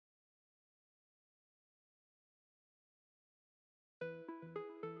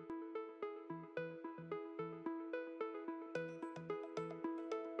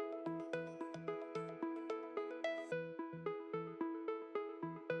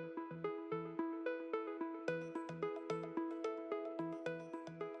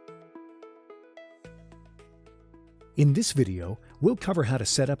In this video, we'll cover how to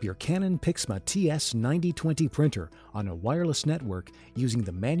set up your Canon PIXMA TS9020 printer on a wireless network using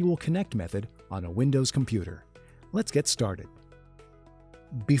the manual connect method on a Windows computer. Let's get started.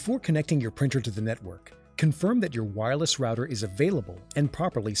 Before connecting your printer to the network, confirm that your wireless router is available and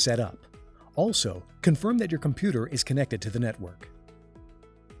properly set up. Also, confirm that your computer is connected to the network.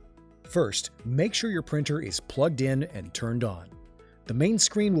 First, make sure your printer is plugged in and turned on. The main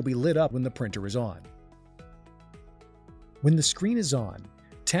screen will be lit up when the printer is on. When the screen is on,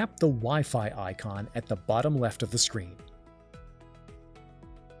 tap the Wi-Fi icon at the bottom left of the screen.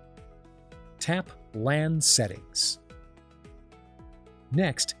 Tap LAN Settings.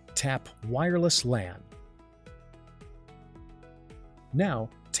 Next, tap Wireless LAN.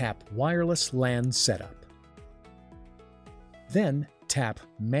 Now, tap Wireless LAN Setup. Then, tap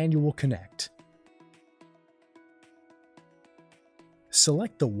Manual Connect.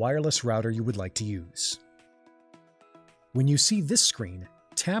 Select the wireless router you would like to use. When you see this screen,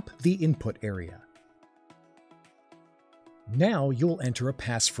 tap the input area. Now you'll enter a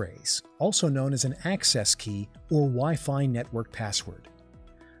passphrase, also known as an access key or Wi-Fi network password.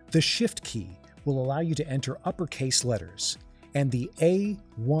 The Shift key will allow you to enter uppercase letters, and the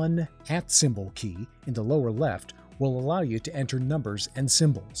A1 @ key in the lower left will allow you to enter numbers and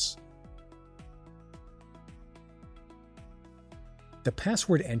symbols. The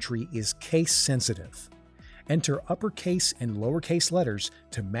password entry is case sensitive. Enter uppercase and lowercase letters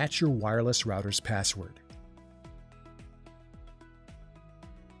to match your wireless router's password.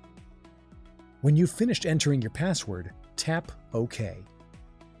 When you've finished entering your password, tap OK.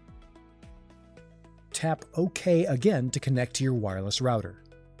 Tap OK again to connect to your wireless router.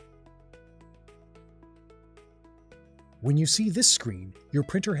 When you see this screen, your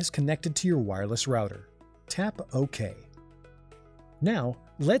printer has connected to your wireless router. Tap OK. Now,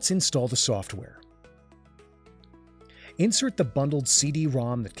 let's install the software. Insert the bundled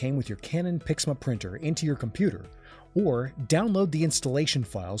CD-ROM that came with your Canon PIXMA printer into your computer, or download the installation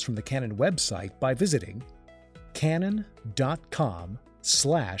files from the Canon website by visiting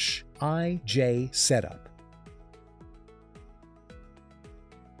canon.com/ijsetup.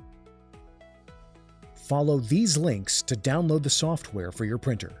 Follow these links to download the software for your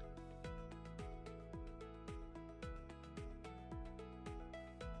printer.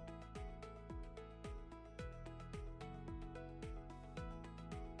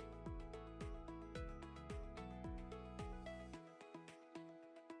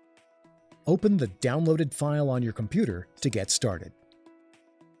 Open the downloaded file on your computer to get started.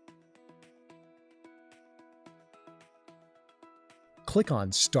 Click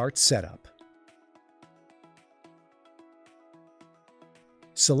on Start Setup.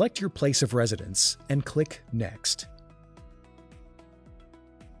 Select your place of residence and click Next.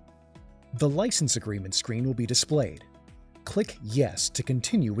 The license agreement screen will be displayed. Click Yes to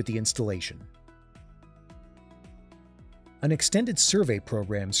continue with the installation. An extended survey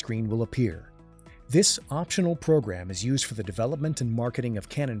program screen will appear. This optional program is used for the development and marketing of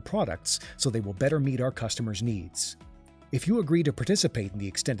Canon products so they will better meet our customers' needs. If you agree to participate in the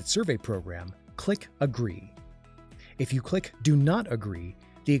extended survey program, click Agree. If you click Do Not Agree,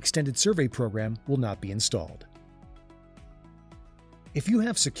 the extended survey program will not be installed. If you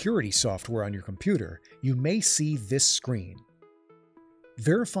have security software on your computer, you may see this screen.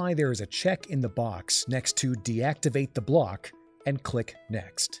 Verify there is a check in the box next to Deactivate the block and click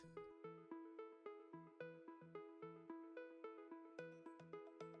Next.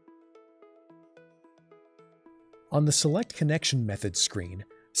 On the Select Connection Method screen,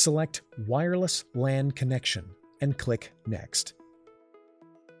 select Wireless LAN Connection and click Next.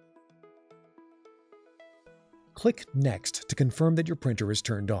 Click Next to confirm that your printer is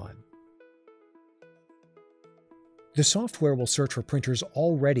turned on. The software will search for printers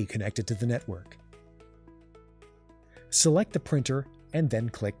already connected to the network. Select the printer and then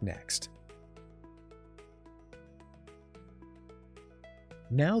click Next.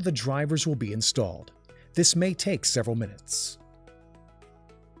 Now the drivers will be installed. This may take several minutes.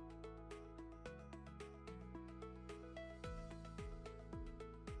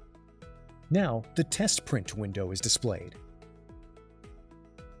 Now the test print window is displayed.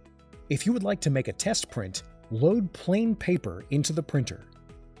 If you would like to make a test print, load plain paper into the printer.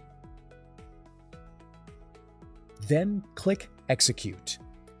 Then click Execute.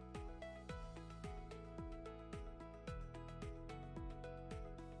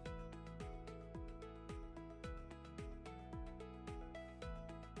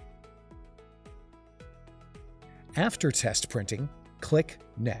 After test printing, click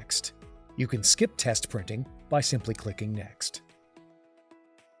Next. You can skip test printing by simply clicking Next.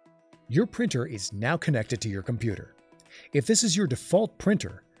 Your printer is now connected to your computer. If this is your default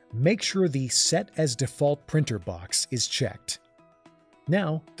printer, make sure the Set as Default Printer box is checked.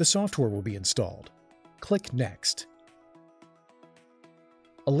 Now, the software will be installed. Click Next.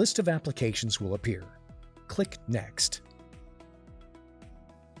 A list of applications will appear. Click Next.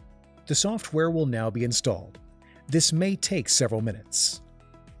 The software will now be installed. This may take several minutes.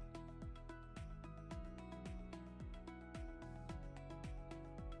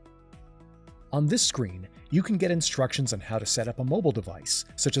 On this screen, you can get instructions on how to set up a mobile device,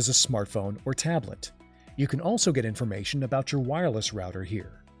 such as a smartphone or tablet. You can also get information about your wireless router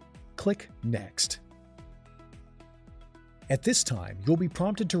here. Click Next. At this time, you'll be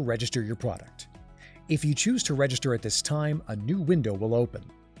prompted to register your product. If you choose to register at this time, a new window will open.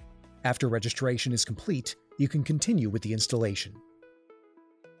 After registration is complete, you can continue with the installation.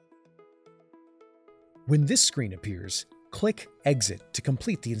 When this screen appears, click Exit to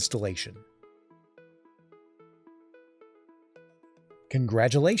complete the installation.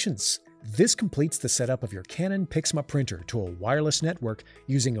 Congratulations! This completes the setup of your Canon PIXMA printer to a wireless network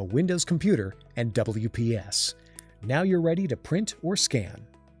using a Windows computer and WPS. Now you're ready to print or scan.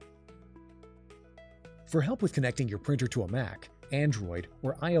 For help with connecting your printer to a Mac, Android,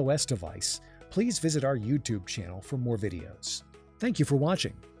 or iOS device, please visit our YouTube channel for more videos. Thank you for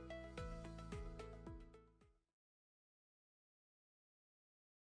watching.